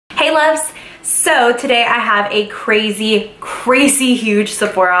Hey loves! So today I have a crazy huge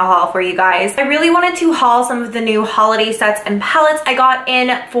Sephora haul for you guys. I really wanted to haul some of the new holiday sets and palettes I got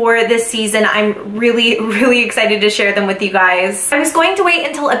in for this season. I'm really excited to share them with you guys. I was going to wait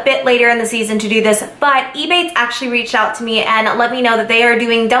until a bit later in the season to do this, but Ebates actually reached out to me and let me know that they are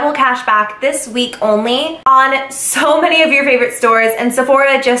doing double cash back this week only on so many of your favorite stores, and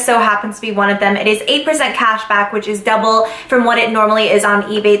Sephora just so happens to be one of them. It is 8% cash back, which is double from what it normally is on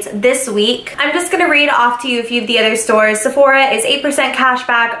Ebates this week. I'm just gonna read off to you a few of the other stores. Sephora is 8% cash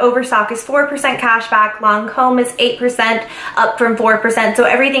back, Overstock is 4% cash back, Lancome is 8%, up from 4%, so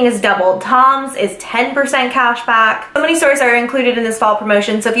everything is doubled. Tom's is 10% cash back. So many stores are included in this fall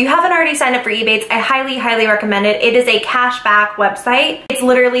promotion, so if you haven't already signed up for Ebates, I highly recommend it. It is a cash back website. It's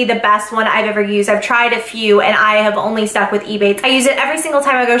literally the best one I've ever used. I've tried a few and I have only stuck with Ebates. I use it every single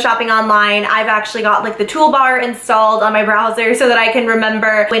time I go shopping online. I've actually got like the toolbar installed on my browser so that I can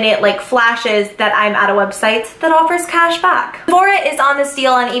remember when it like flashes that I'm at a website that offers cash back. Sephora is on this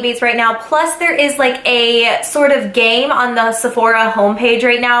deal on Ebates right now, plus there is like a sort of game on the Sephora homepage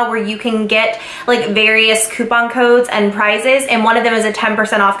right now where you can get like various coupon codes and prizes, and one of them is a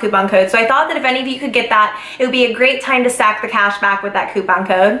 10% off coupon code. So I thought that if any of you could get that, it would be a great time to stack the cash back with that coupon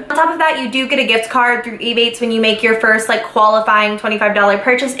code. On top of that, you do get a gift card through Ebates when you make your first like qualifying $25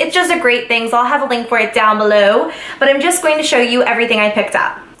 purchase. It's just a great thing, so I'll have a link for it down below, but I'm just going to show you everything I picked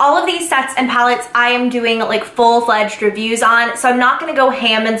up. All of these sets and palettes I am doing like full-fledged reviews on, so I'm not going to go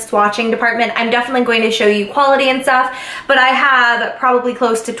ham in swatching department. I'm definitely going to show you quality and stuff, but I have probably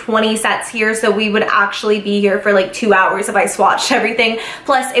close to 20 sets here, so we would actually be here for like 2 hours if I swatched everything.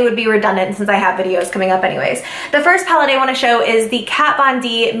 Plus it would be redundant since I have videos coming up anyways. The first palette I want to show is the Kat Von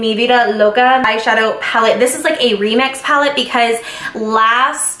D Mi Vida Loca eyeshadow palette. This is like a remix palette because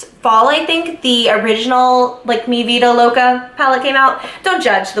last fall, I think, the original like Mi Vida Loca palette came out. Don't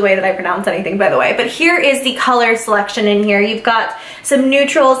judge the way that I pronounce anything, by the way, but here is the color selection in here. You've got some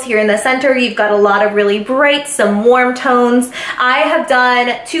neutrals here in the center. You've got a lot of really bright, some warm tones. I have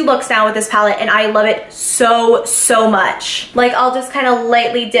done 2 looks now with this palette and I love it so much. Like, I'll just kind of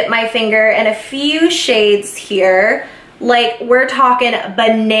lightly dip my finger in a few shades here. Like, we're talking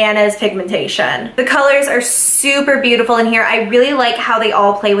bananas pigmentation. The colors are super beautiful in here. I really like how they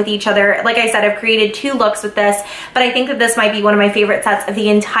all play with each other. Like I said, I've created 2 looks with this, but I think that this might be one of my favorite sets of the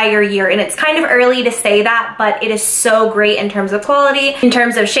entire year. And it's kind of early to say that, but it is so great in terms of quality, in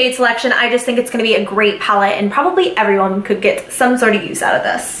terms of shade selection. I just think it's gonna be a great palette and probably everyone could get some sort of use out of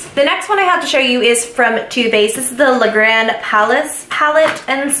this. The next one I have to show you is from Too Faced. This is the Le Grand Palis palette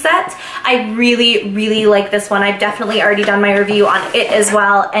and set. I really like this one. I've definitely already done my review on it as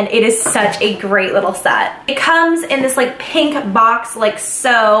well, and it is such a great little set. It comes in this like pink box like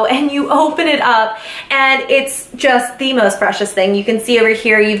so, and you open it up and it's just the most precious thing. You can see over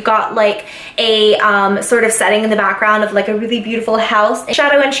here you've got like a sort of setting in the background of like a really beautiful house.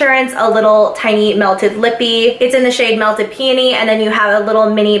 Shadow Insurance, a little tiny melted lippy. It's in the shade Melted Peony, and then you have a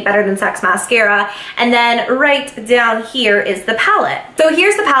little mini Better Than Sex mascara, and then right down here is the palette. So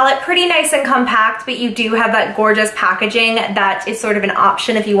here's the palette, pretty nice and compact, but you do have that gorgeous packaging that is sort of an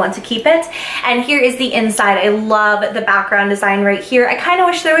option if you want to keep it. And here is the inside. I love the background design right here. I kind of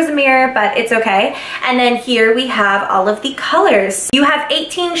wish there was a mirror, but it's okay. And then here we have all of the colors. You have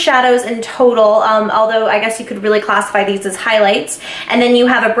 18 shadows in total, although I guess you could really classify these as highlights. And then you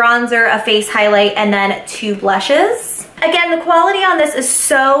have a bronzer, a face highlight, and then 2 blushes. Again, the quality on this is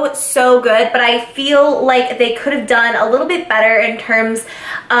so good, but I feel like they could have done a little bit better in terms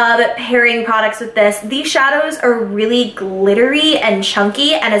of pairing products with this. These shadows are really glittery and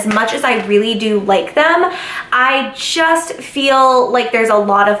chunky, and as much as I really do like them, I just feel like there's a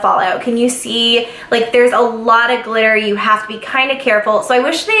lot of fallout. Can you see? Like, there's a lot of glitter. You have to be kind of careful. So I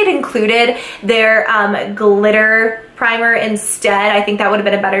wish they had included their glitter primer instead. I think that would have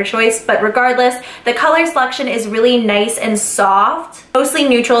been a better choice, but regardless, the color selection is really nice and soft. Mostly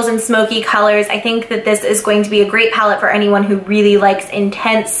neutrals and smoky colors. I think that this is going to be a great palette for anyone who really likes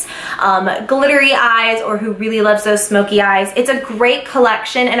intense glittery eyes or who really loves those smoky eyes. It's a great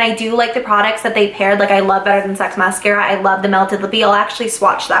collection, and I do like the products that they paired. Like, I love Better Than Sex mascara. I love the Melted Lippy. I'll actually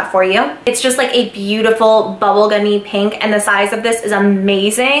swatch that for you. It's just like a beautiful bubblegummy pink, and the size of this is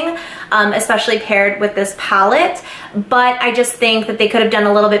amazing, especially paired with this palette. But I just think that they could have done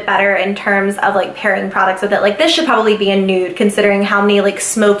a little bit better in terms of like pairing products with it. Like, this should probably be a nude considering how many like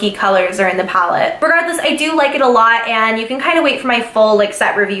smoky colors are in the palette. Regardless, I do like it a lot, and you can kind of wait for my full like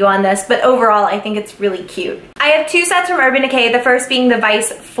set review on this, but overall I think it's really cute. I have two sets from Urban Decay, the first being the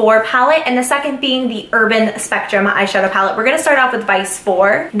Vice 4 palette and the second being the Urban Spectrum eyeshadow palette. We're gonna start off with Vice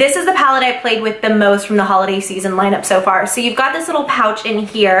 4. This is the palette I played with the most from the holiday season lineup so far. So you've got this little pouch in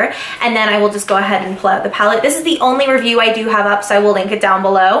here, and then I will just go ahead and pull out the palette. This is the only review I do have up, so I will link it down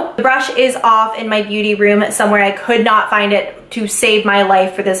below. The brush is off in my beauty room somewhere. I could not find it to save my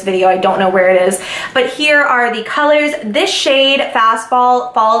life for this video. I don't know where it is, but here are the colors. This shade,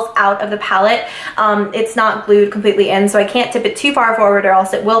 Fastball, falls out of the palette. It's not glued completely in, so I can't tip it too far forward or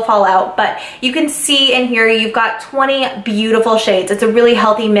else it will fall out, but you can see in here you've got 20 beautiful shades. It's a really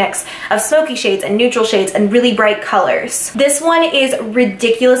healthy mix of smoky shades and neutral shades and really bright colors. This one is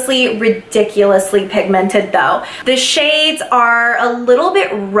ridiculously pigmented though. The shades are a little bit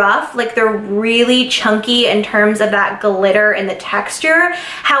rough, like they're really chunky in terms of that glitter and the texture.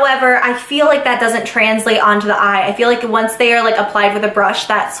 However, I feel like that doesn't translate onto the eye. I feel like once they are like applied with a brush,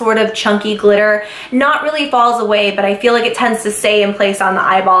 that sort of chunky glitter not really falls away, but I feel like it tends to stay in place on the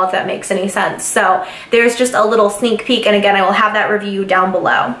eyeball, if that makes any sense. So there's just a little sneak peek, and again, I will have that review down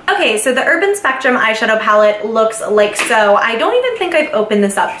below. Okay, so the Urban Spectrum eyeshadow palette looks like so. I don't even think I've opened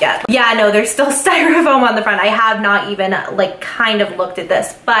this up yet. Yeah, no, there's still styrofoam on the front. I have not even like kind of looked at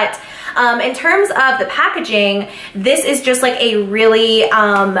this, but in terms of the packaging, this is just like a really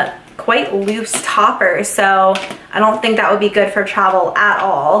quite loose topper, so I don't think that would be good for travel at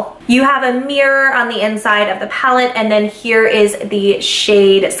all. You have a mirror on the inside of the palette, and then here is the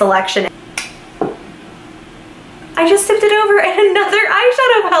shade selection. I just tipped it over and another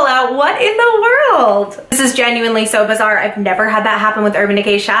eyeshadow fell out. What in the world? This is genuinely so bizarre. I've never had that happen with Urban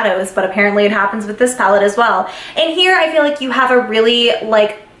Decay shadows, but apparently it happens with this palette as well. And here I feel like you have a really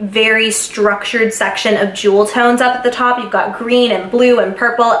like very structured section of jewel tones up at the top. You've got green and blue and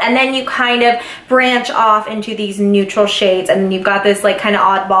purple, and then you kind of branch off into these neutral shades, and then you've got this like kind of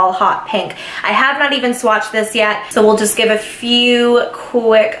oddball hot pink. I have not even swatched this yet, so we'll just give a few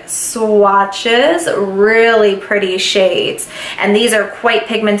quick swatches. Really pretty shades, and these are quite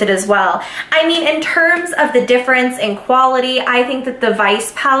pigmented as well. I mean, in terms of the difference in quality, I think that the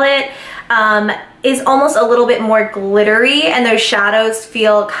Vice palette is almost a little bit more glittery, and those shadows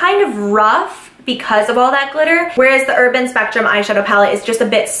feel kind of rough because of all that glitter, whereas the Urban Spectrum eyeshadow palette is just a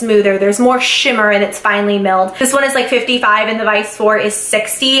bit smoother. There's more shimmer and it's finely milled. This one is like 55 and the Vice 4 is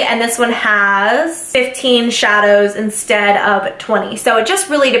 60, and this one has 15 shadows instead of 20. So it just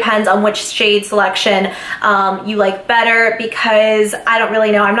really depends on which shade selection you like better, because I don't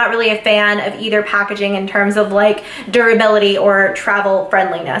really know. I'm not really a fan of either packaging in terms of like durability or travel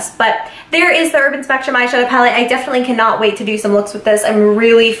friendliness, but there is the Urban Spectrum eyeshadow palette. I definitely cannot wait to do some looks with this. I'm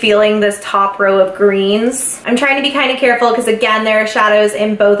really feeling this top row of greens. I'm trying to be kind of careful because again, there are shadows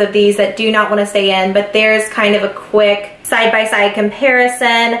in both of these that do not want to stay in, but there's kind of a quick side-by-side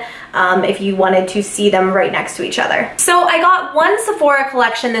comparison if you wanted to see them right next to each other. So I got one Sephora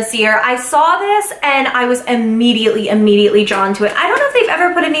collection this year. I saw this and I was immediately drawn to it. I don't know if they've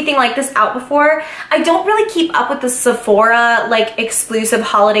ever put anything like this out before. I don't really keep up with the Sephora like exclusive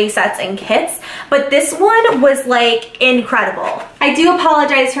holiday sets and kits, but this one was like incredible. I do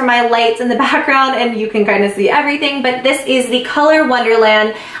apologize for my lights in the background and you can kind of see everything, but this is the Color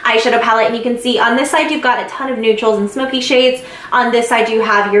Wonderland eyeshadow palette, and you can see on this side you've got a ton of neutrals and smoky shades. On this side you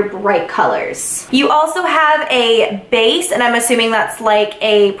have your bright colors. You also have a base, and I'm assuming that's like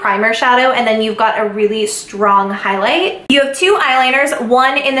a primer shadow, and then you've got a really strong highlight. You have two eyeliners,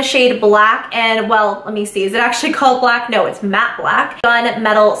 one in the shade black, and well, let me see, is it actually called black? No, it's matte black.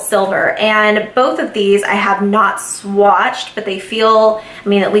 Gunmetal silver, and both of these I have not swatched, but they feel, I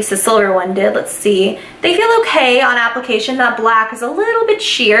mean, at least the silver one did. Let's see. They feel okay on application. That black is a little bit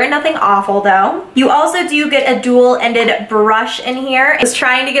sheer, nothing awful though. You also do get a dual-ended brush in here. I was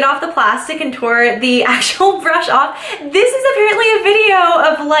trying to get off the plastic and tore the actual brush off. This is apparently a video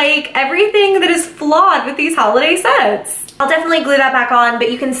of like everything that is flawed with these holiday sets. I'll definitely glue that back on,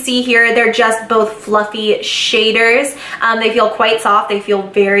 but you can see here they're just both fluffy shaders. They feel quite soft. They feel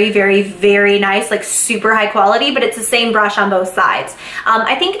very nice, like super high quality, but it's the same brush on both sides.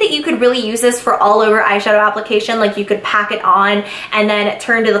 I think that you could really use this for all over eyeshadow application. Like you could pack it on and then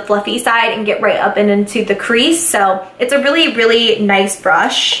turn to the fluffy side and get right up and into the crease. So it's a really nice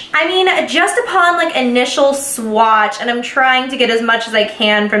brush. I mean, just upon like initial swatch, and I'm trying to get as much as I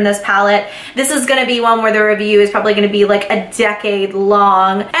can from this palette, this is gonna be one where the review is probably gonna be like a decade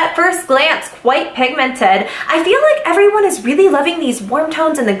long. At first glance, quite pigmented. I feel like everyone is really loving these warm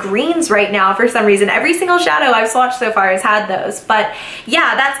tones and the greens right now for some reason. Every single shadow I've swatched so far has had those. But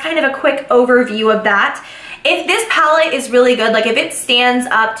yeah, that's kind of a quick overview of that. If this palette is really good, like if it stands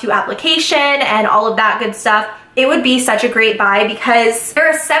up to application and all of that good stuff, it would be such a great buy because there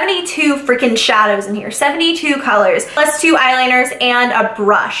are 72 freaking shadows in here, 72 colors, plus 2 eyeliners and a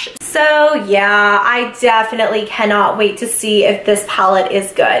brush. So yeah, I definitely cannot wait to see if this palette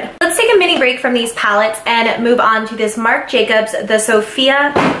is good. Let's take a mini break from these palettes and move on to this Marc Jacobs, the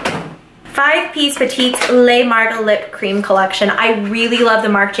Sofia 5-piece Petites Le Marc Lip Cream collection. I really love the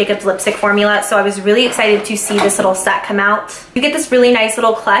Marc Jacobs lipstick formula, so I was really excited to see this little set come out. You get this really nice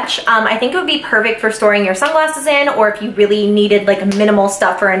little clutch. I think it would be perfect for storing your sunglasses in, or if you really needed like minimal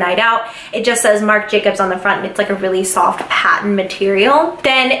stuff for a night out. It just says Marc Jacobs on the front, and it's like a really soft patent material.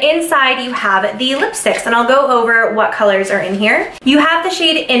 Then inside you have the lipsticks, and I'll go over what colors are in here. You have the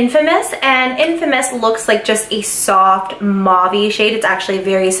shade Infamous, and Infamous looks like just a soft mauve-y shade. It's actually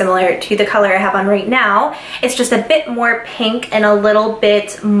very similar to the color I have on right now. It's just a bit more pink and a little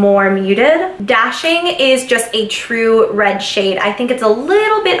bit more muted. Dashing is just a true red shade. I think it's a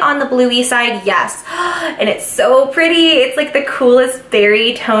little bit on the bluey side, yes. And it's so pretty. It's like the coolest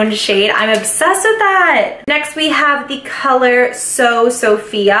berry toned shade. I'm obsessed with that. Next we have the color So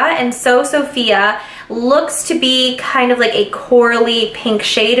Sofia, and So Sofia looks to be kind of like a corally pink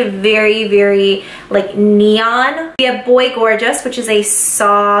shade, very, very like neon. We have Boy Gorgeous, which is a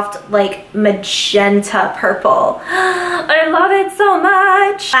soft like magenta purple. I love it so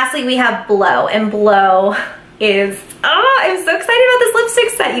much. Lastly, we have Blow, and Blow is, I'm so excited about this lipstick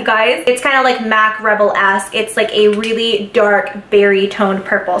set, you guys. It's kind of like MAC Rebel-esque. It's like a really dark berry toned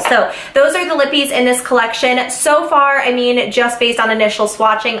purple. So those are the lippies in this collection. So far, I mean, just based on initial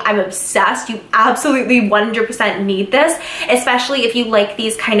swatching, I'm obsessed. You absolutely 100% need this, especially if you like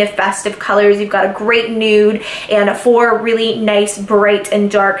these kind of festive colors. You've got a great nude and 4 really nice bright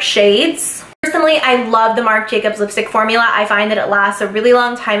and dark shades. Personally, I love the Marc Jacobs lipstick formula. I find that it lasts a really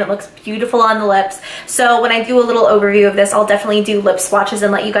long time. It looks beautiful on the lips. So when I do a little overview of this, I'll definitely do lip swatches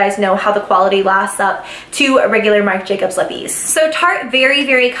and let you guys know how the quality lasts up to regular Marc Jacobs lippies. So Tarte very,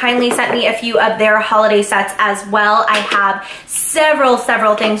 very kindly sent me a few of their holiday sets as well. I have several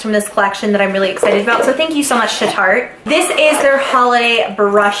things from this collection that I'm really excited about. So thank you so much to Tarte. This is their holiday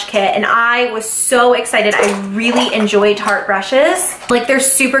brush kit, and I was so excited. I really enjoy Tarte brushes. Like, they're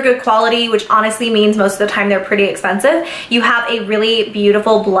super good quality, which honestly means most of the time they're pretty expensive. You have a really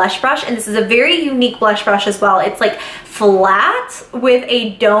beautiful blush brush, and this is a very unique blush brush as well. It's like flat with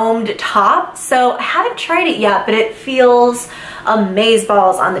a domed top. So I haven't tried it yet, but it feels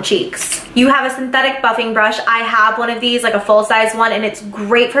amazeballs on the cheeks. You have a synthetic buffing brush. I have one of these, like a full-size one, and it's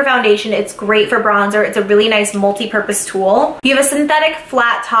great for foundation. It's great for bronzer. It's a really nice multi-purpose tool. You have a synthetic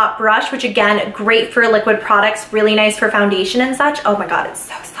flat top brush, which again, great for liquid products, really nice for foundation and such. Oh my god, it's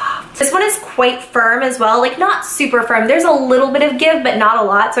so soft. This one is quite firm as well, like not super firm. There's a little bit of give, but not a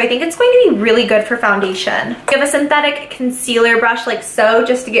lot, so I think it's going to be really good for foundation. You have a synthetic concealer brush like so,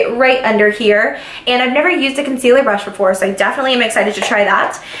 just to get right under here. And I've never used a concealer brush before, so I definitely am excited to try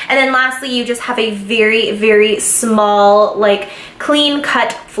that. And then lastly, you just have a very, very small, like clean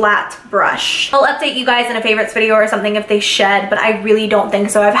cut flat brush. I'll update you guys in a favorites video or something if they shed, but I really don't think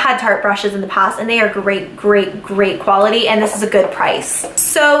so. I've had Tarte brushes in the past and they are great, great, great quality, and this is a good price.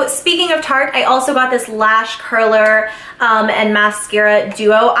 So speaking of Tarte, I also got this lash curler and mascara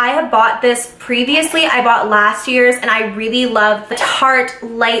duo. I have bought this previously. I bought last year's, and I really love the Tarte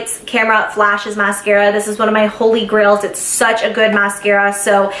Lights Camera Flashes mascara. This is one of my holy grails. It's such a good mascara,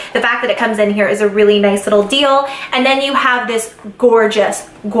 so the fact that it comes in here is a really nice little deal. And then you have this gorgeous,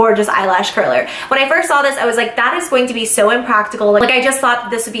 gorgeous eyelash curler. When I first saw this, I was like, that is going to be so impractical. Like, I just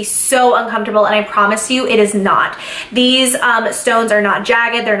thought this would be so uncomfortable, and I promise you, it is not. These stones are not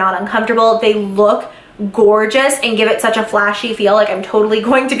jagged. They're not uncomfortable. They look gorgeous and give it such a flashy feel. Like, I'm totally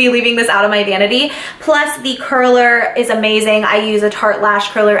going to be leaving this out of my vanity. Plus, the curler is amazing. I use a Tarte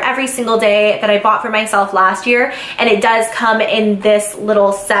lash curler every single day that I bought for myself last year, and it does come in this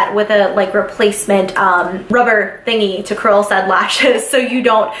little set with a like replacement rubber thingy to curl said lashes, so you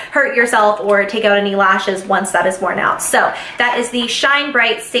don't hurt yourself or take out any lashes once that is worn out. So that is the Shine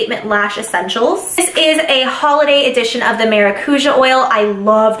Bright Statement Lash Essentials. This is a holiday edition of the Maracuja oil. I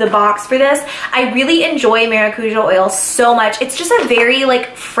love the box for this. I really enjoy Maracuja oil so much. It's just a very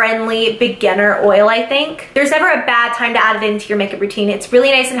like friendly beginner oil, I think. There's never a bad time to add it into your makeup routine. It's really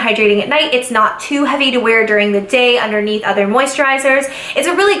nice and hydrating at night. It's not too heavy to wear during the day underneath other moisturizers. It's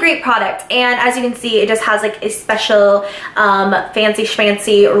a really great product, and as you can see, it just has like a special fancy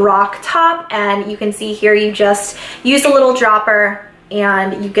schmancy rock top, and you can see here you just use a little dropper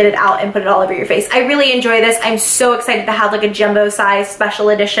and you get it out and put it all over your face. I really enjoy this. I'm so excited to have like a jumbo size special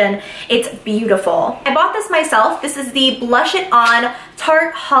edition. It's beautiful. I bought this myself. This is the Blush It On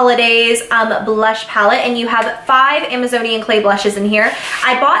Tarte Holidays blush palette, and you have 5 Amazonian clay blushes in here.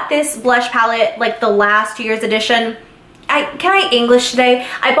 I bought this blush palette like the last year's edition. Can I English today?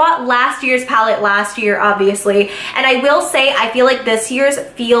 I bought last year's palette last year, obviously, and I will say I feel like this year's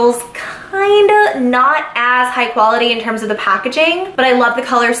feels kinda not as high quality in terms of the packaging, but I love the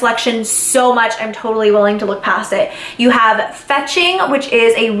color selection so much I'm totally willing to look past it. You have Fetching, which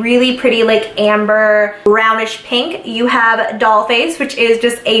is a really pretty like amber brownish pink. You have Doll Face, which is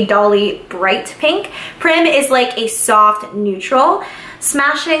just a dolly bright pink. Prim is like a soft neutral.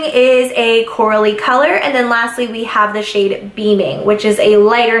 Smashing is a corally color, and then lastly we have the shade Beaming, which is a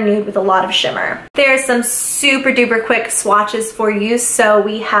lighter nude with a lot of shimmer. There's some super duper quick swatches for you. So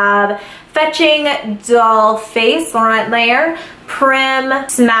we have Fetching, Doll Face right there, Prim,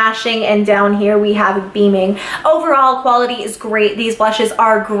 Smashing, and down here we have Beaming. Overall quality is great. These blushes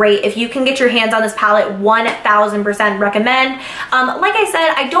are great. If you can get your hands on this palette, 1000% recommend. Like I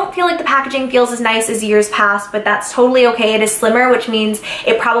said, I don't feel like the packaging feels as nice as years past, but that's totally okay. It is slimmer, which means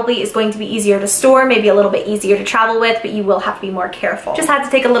it probably is going to be easier to store, maybe a little bit easier to travel with, but you will have to be more careful. Just had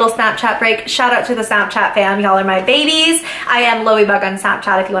to take a little Snapchat break. Shout out to the Snapchat fam. Y'all are my babies. I am LoeyBug on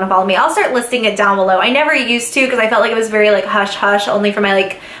Snapchat if you want to follow me. I'll start listing it down below. I never used to because I felt like it was very like hush hush, only for my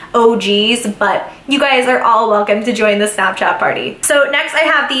like OGs, but you guys are all welcome to join the Snapchat party. So next I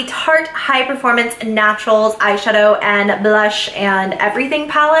have the Tarte High Performance Naturals eyeshadow and blush and everything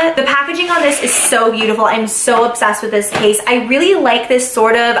palette. The packaging on this is so beautiful. I'm so obsessed with this case. I really like this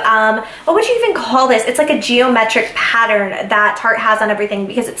sort of, what would you even call this? It's like a geometric pattern that Tarte has on everything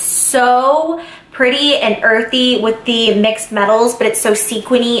because it's so pretty and earthy with the mixed metals, but it's so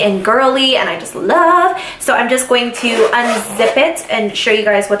sequiny and girly, and I just love. So I'm just going to unzip it and show you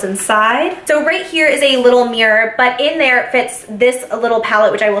guys what's inside. So right here is a little mirror, but in there fits this little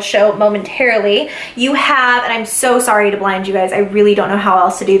palette, which I will show momentarily. You have, and I'm so sorry to blind you guys, I really don't know how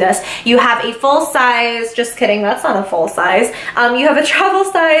else to do this. You have a full size, just kidding, that's not a full size. You have a travel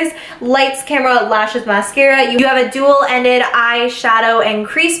size lights, camera, lashes, mascara. You have a dual-ended eyeshadow and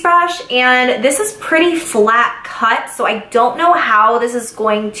crease brush, and this is pretty flat cut, so I don't know how this is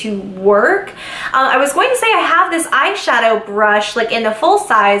going to work. I was going to say I have this eyeshadow brush like in the full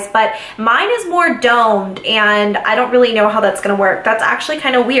size, but mine is more domed and I don't really know how that's gonna work. That's actually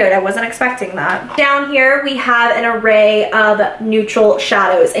kind of weird. I wasn't expecting that. Down here we have an array of neutral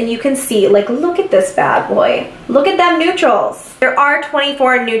shadows, and you can see, like, look at this bad boy. Look at them neutrals. There are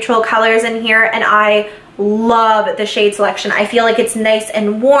 24 neutral colors in here, and I love the shade selection. I feel like it's nice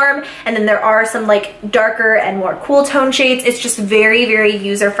and warm, and then there are some like darker and more cool tone shades. It's just very, very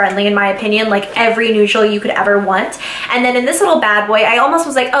user friendly in my opinion, like every neutral you could ever want. And then in this little bad boy, I almost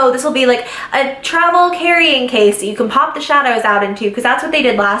was like, oh, this will be like a travel carrying case that you can pop the shadows out into, because that's what they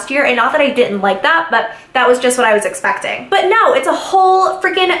did last year, and not that I didn't like that, but that was just what I was expecting. But no, it's a whole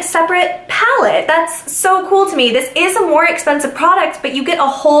freaking separate palette. That's so cool to me. This is a more expensive product, but you get a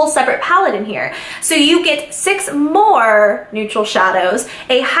whole separate palette in here. So you get 6 more neutral shadows,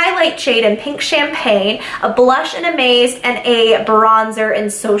 a highlight shade in Pink Champagne, a blush in Amazed, and a bronzer in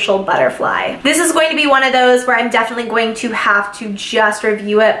Social Butterfly. This is going to be one of those where I'm definitely going to have to just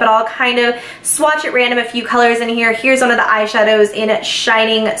review it, but I'll kind of swatch at random a few colors in here. Here's one of the eyeshadows in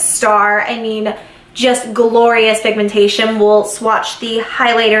Shining Star. I mean, just glorious pigmentation. We'll swatch the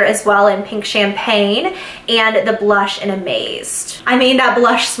highlighter as well in Pink Champagne and the blush in Amazed. I mean, that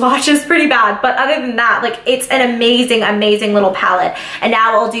blush swatch is pretty bad, but other than that, like, it's an amazing, amazing little palette. And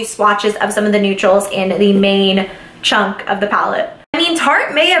now I'll do swatches of some of the neutrals in the main chunk of the palette. I mean,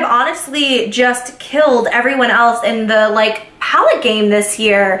 Tarte may have honestly just killed everyone else in the like palette game this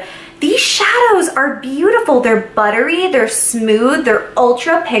year. These shadows are beautiful. They're buttery, they're smooth, they're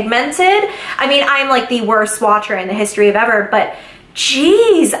ultra pigmented. I mean, I'm like the worst swatcher in the history of ever, but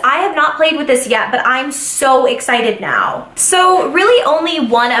geez, I have not played with this yet, but I'm so excited now. So really only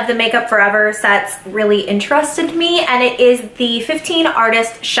one of the Makeup Forever sets really interested me, and it is the 15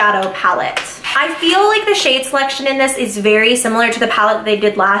 Artist Shadow Palette. I feel like the shade selection in this is very similar to the palette that they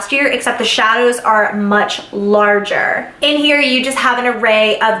did last year, except the shadows are much larger. In here, you just have an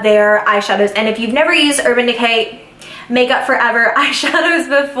array of their eyeshadows, and if you've never used Urban Decay Makeup Forever eyeshadows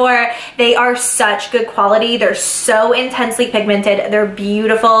before, they are such good quality. They're so intensely pigmented. They're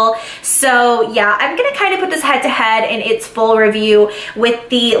beautiful. So yeah, I'm gonna kind of put this head to head in its full review with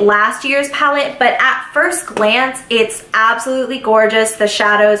the last year's palette, but at first glance, it's absolutely gorgeous. The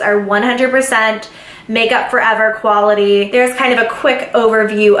shadows are 100% Makeup Forever quality. There's kind of a quick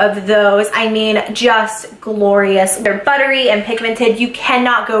overview of those. I mean, just glorious. They're buttery and pigmented. You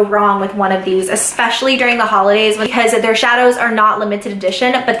cannot go wrong with one of these, especially during the holidays, because their shadows are not limited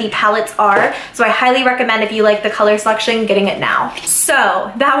edition, but the palettes are. So I highly recommend, if you like the color selection, getting it now.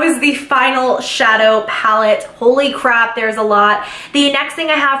 So that was the final shadow palette. Holy crap, there's a lot. The next thing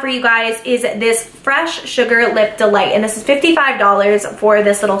I have for you guys is this Fresh Sugar Lip Delight, and this is $55 for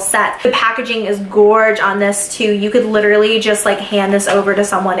this little set. The packaging is gorgeous on this too. You could literally just like hand this over to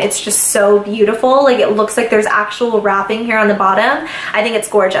someone. It's just so beautiful. Like, it looks like there's actual wrapping here on the bottom. I think it's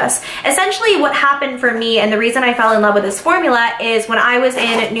gorgeous. Essentially what happened for me, and the reason I fell in love with this formula, is when I was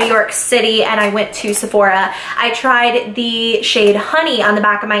in New York City and I went to Sephora, I tried the shade Honey on the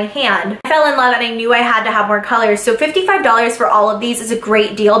back of my hand. I fell in love and I knew I had to have more colors. So $55 for all of these is a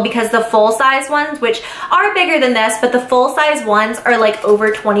great deal, because the full size ones, which are bigger than this, but the full size ones are like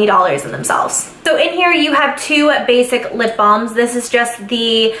over $20 in themselves. So in here you have two basic lip balms. This is just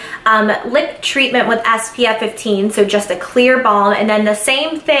the lip treatment with SPF 15, so just a clear balm, and then the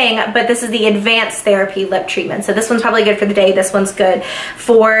same thing, but this is the advanced therapy lip treatment. So this one's probably good for the day. This one's good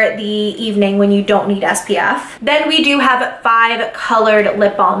for the evening when you don't need SPF. Then we do have 5 colored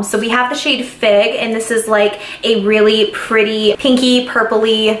lip balms. So we have the shade Fig, and this is like a really pretty pinky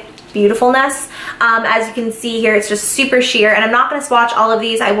purpley beautifulness. As you can see here, it's just super sheer, and I'm not going to swatch all of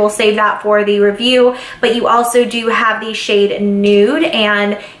these. I will save that for the review, but you also do have the shade Nude,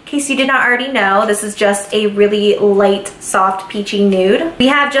 and in case you did not already know, this is just a really light, soft, peachy nude. We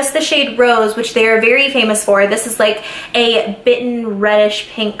have just the shade Rose, which they are very famous for. This is like a bitten reddish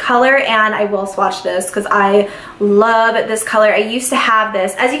pink color, and I will swatch this because I love this color. I used to have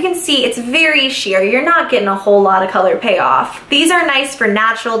this. As you can see, it's very sheer. You're not getting a whole lot of color payoff. These are nice for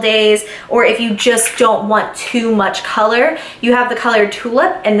natural days, or if you just don't want too much color. You have the color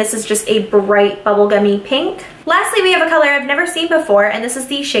Tulip, and this is just a bright bubblegummy pink. Lastly, we have a color I've never seen before, and this is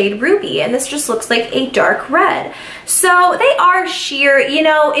the shade Ruby, and this just looks like a dark red. So they are sheer. You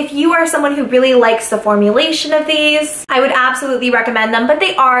know, if you are someone who really likes the formulation of these, I would absolutely recommend them, but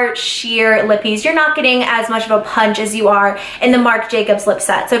they are sheer lippies. You're not getting as much of a punch as you are in the Marc Jacobs lip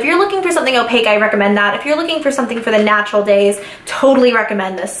set. So if you're looking for something opaque, I recommend that. If you're looking for something for the natural days, totally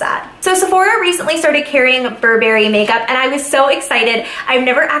recommend this set. So Sephora recently started carrying Burberry makeup, and I was so excited. I've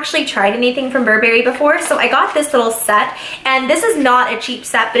never actually tried anything from Burberry before, so I got this little set, and this is not a cheap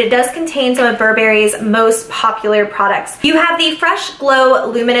set, but it does contain some of Burberry's most popular products. You have the Fresh Glow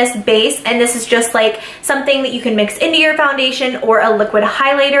Luminous Base, and this is just like something that you can mix into your foundation or a liquid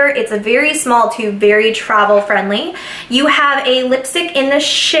highlighter. It's a very small tube, very travel friendly. You have a lipstick in the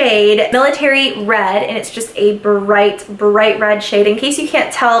shade Military Red, and it's just a bright red shade. In case you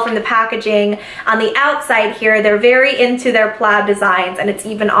can't tell from the packaging on the outside here, they're very into their plaid designs, and it's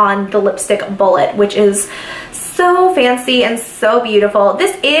even on the lipstick bullet, which is so fancy and so beautiful.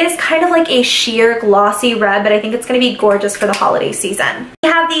 This is kind of like a sheer glossy red, but I think it's going to be gorgeous for the holiday season. We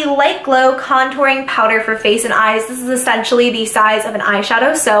have the Light Glow Contouring Powder for face and eyes. This is essentially the size of an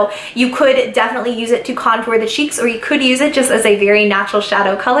eyeshadow, so you could definitely use it to contour the cheeks, or you could use it just as a very natural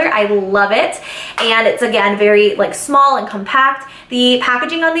shadow color. I love it, and it's again very like small and compact. The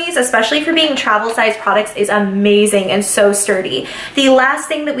packaging on these, especially for being travel size products, is amazing and so sturdy. The last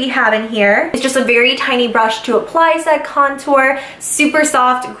thing that we have in here is just a very tiny brush to apply said contour. Super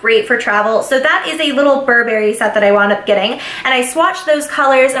soft, great for travel. So that is a little Burberry set that I wound up getting, and I swatched those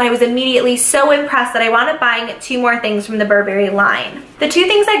colors, and I was immediately so impressed that I wound up buying 2 more things from the Burberry line. The 2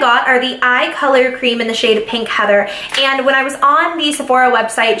 things I got are the Eye Color Cream in the shade Pink Heather, and when I was on the Sephora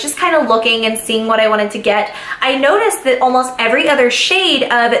website just kind of looking and seeing what I wanted to get, I noticed that almost every other shade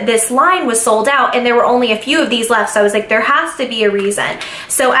of this line was sold out, and there were only a few of these left, so I was like, there has to be a reason.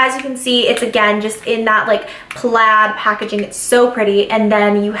 So as you can see, it's again just in that like plaid packaging. It's so pretty, and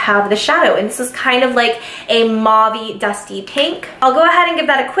then you have the shadow, and this is kind of like a mauvey dusty pink. I'll go ahead and give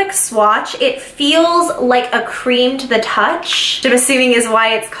that a quick swatch. It feels like a cream to the touch, which I'm assuming is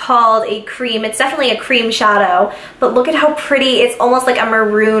why it's called a cream. It's definitely a cream shadow, but look at how pretty. It's almost like a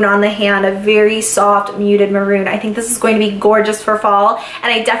maroon on the hand, a very soft muted maroon. I think this is going to be gorgeous for fall,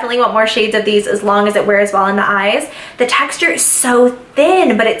 and I definitely want more shades of these as long as it wears well in the eyes. The texture is so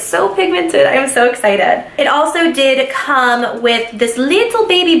thin, but it's so pigmented. I'm so excited. It also did come with this little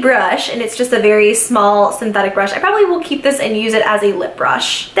baby brush, and it's just a very small synthetic brush. I probably will keep this and use it as a lip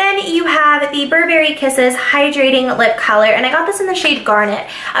brush. Then you have the Burberry Kisses Hydrating Lip Color, and I got this in the shade Garnet.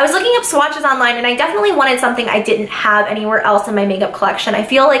 I was looking up swatches online, and I definitely wanted something I didn't have anywhere else in my makeup collection. I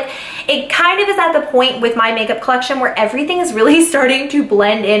feel like it kind of is at the point with my makeup collection where everything is really starting to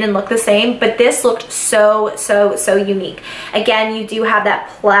blend in and look the same, but this looked so unique. Again, you do have that that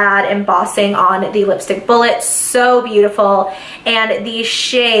plaid embossing on the lipstick bullet. So beautiful. And the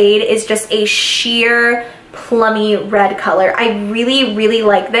shade is just a sheer plummy red color. I really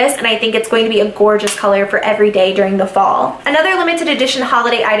like this, and I think it's going to be a gorgeous color for every day during the fall. Another limited edition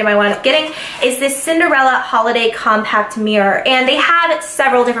holiday item I wound up getting is this Cinderella holiday compact mirror, and they have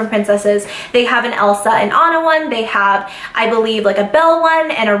several different princesses. They have an Elsa and Anna one, they have, I believe, like a Belle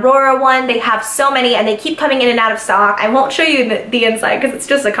one, an Aurora one. They have so many, and they keep coming in and out of stock. I won't show you the inside because it's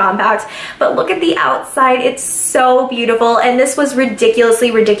just a compact, but look at the outside. It's so beautiful, and this was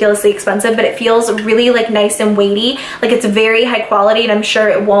ridiculously expensive, but it feels really like nice and weighty. Like, it's very high quality, and I'm sure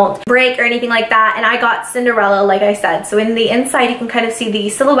it won't break or anything like that. And I got Cinderella, like I said. So in the inside, you can kind of see the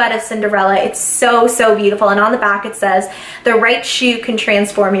silhouette of Cinderella. It's so beautiful. And on the back, it says, "The right shoe can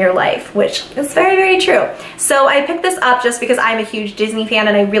transform your life," which is very true. So I picked this up just because I'm a huge Disney fan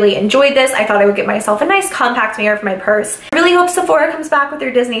and I really enjoyed this. I thought I would get myself a nice compact mirror for my purse. I really hope Sephora comes back with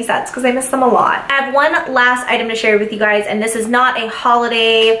their Disney sets because I miss them a lot. I have one last item to share with you guys, and this is not a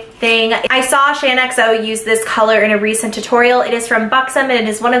holiday thing. I saw ShanXO use this color in a recent tutorial. It is from Buxom, and it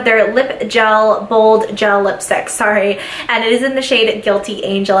is one of their lip gel, bold gel lipsticks, sorry. And it is in the shade Guilty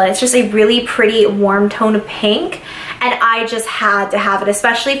Angel, and it's just a really pretty warm tone of pink. And I just had to have it,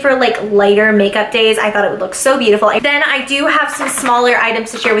 especially for like lighter makeup days. I thought it would look so beautiful. Then I do have some smaller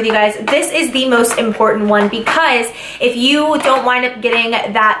items to share with you guys. This is the most important one, because if you don't wind up getting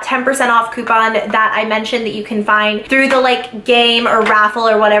that 10% off coupon that I mentioned that you can find through the like game or raffle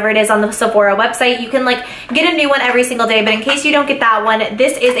or whatever it is on the Sephora website, you can like get a new one every single day. But in case you don't get that one,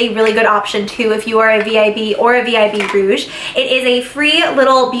 this is a really good option too if you are a VIB or a VIB Rouge. It is a free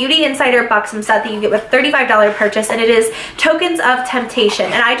little Beauty Insider Buxom set that you get with $35 purchase, and it is Tokens of Temptation.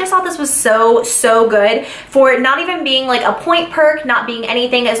 And I just thought this was so good for not even being like a point perk, not being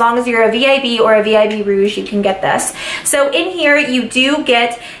anything. As long as you're a VIB or a VIB Rouge, you can get this. So in here you do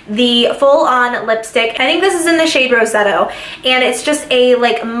get the full-on lipstick. I think this is in the shade Rosetto, and it's just a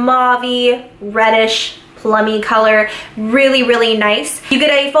like mauve-y reddish plummy color. Really nice. You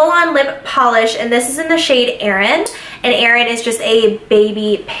get a full-on lip polish, and this is in the shade Erin, and Erin is just a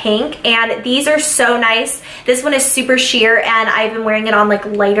baby pink, and these are so nice. This one is super sheer, and I've been wearing it on like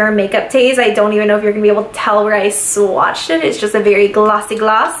lighter makeup days. I don't even know if you're gonna be able to tell where I swatched it. It's just a very glossy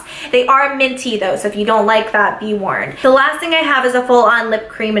gloss. They are minty though, so if you don't like that, be warned. The last thing I have is a full-on lip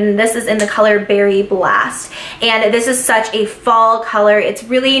cream, and this is in the color Berry Blast, and this is such a fall color. It's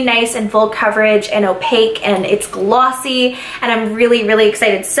really nice and full coverage and opaque, and it's glossy, and I'm really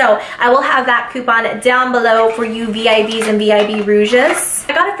excited. So I will have that coupon down below for you VIBs and VIB Rouges.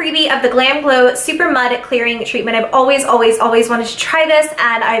 I got a freebie of the GlamGlow Super Mud Clearing Treatment. I've always wanted to try this,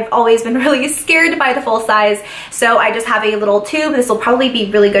 and I've always been really scared to buy the full size, so I just have a little tube. This will probably be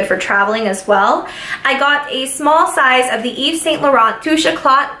really good for traveling as well. I got a small size of the Yves Saint Laurent Touche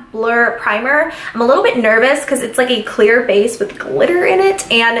Éclat Blur Primer. I'm a little bit nervous because it's like a clear base with glitter in it,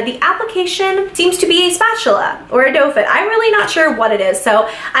 and the application seems to be a spatula or a doe foot. I'm really not sure what it is, so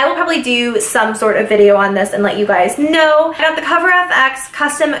I will probably do some sort of video on this and let you guys know. I got the Cover FX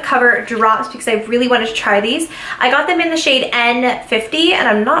Custom Cover Drops because I really wanted to try these. I got them in the shade N50, and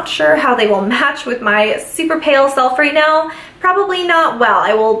I'm not sure how they will match with my super pale self right now. Probably not well.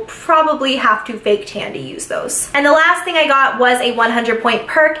 I will probably have to fake tan to use those. And the last thing I got was a 100-point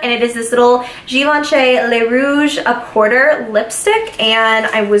perk, and it is this little Givenchy Le Rouge A Porter lipstick, and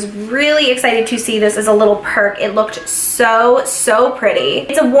I was really excited to see this as a little perk. It looked so pretty.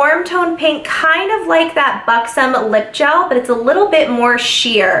 It's a warm tone pink, kind of like that Buxom lip gel, but it's a little bit more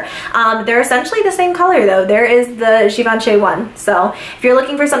sheer. They're essentially the same color though. There is the Givenchy one. So if you're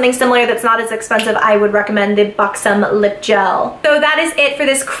looking for something similar that's not as expensive, I would recommend the Buxom lip gel. So that is it for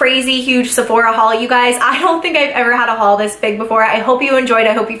this crazy huge Sephora haul, you guys. I don't think I've ever had a haul this big before. I hope you enjoyed.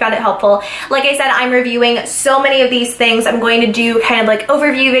 I hope you found it helpful. Like I said, I'm reviewing so many of these things. I'm going to do kind of like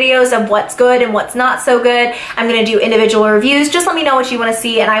overview videos of what's good and what's not so good. I'm going to do individual reviews. Just let me know what you want to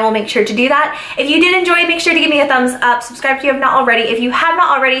see, and I will make sure to do that. If you did enjoy, make sure to give me a thumbs up. Subscribe if you have not already. If you have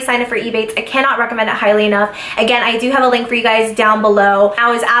not already, sign up for Ebates. I cannot recommend it highly enough. Again, I do have a link for you guys down below.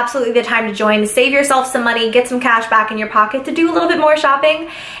 Now is absolutely the time to join. Save yourself some money, get some cash back in your pocket to do a little bit more shopping.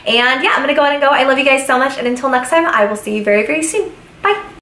 And yeah, I'm gonna go ahead and go. I love you guys so much, and until next time, I will see you very soon. Bye.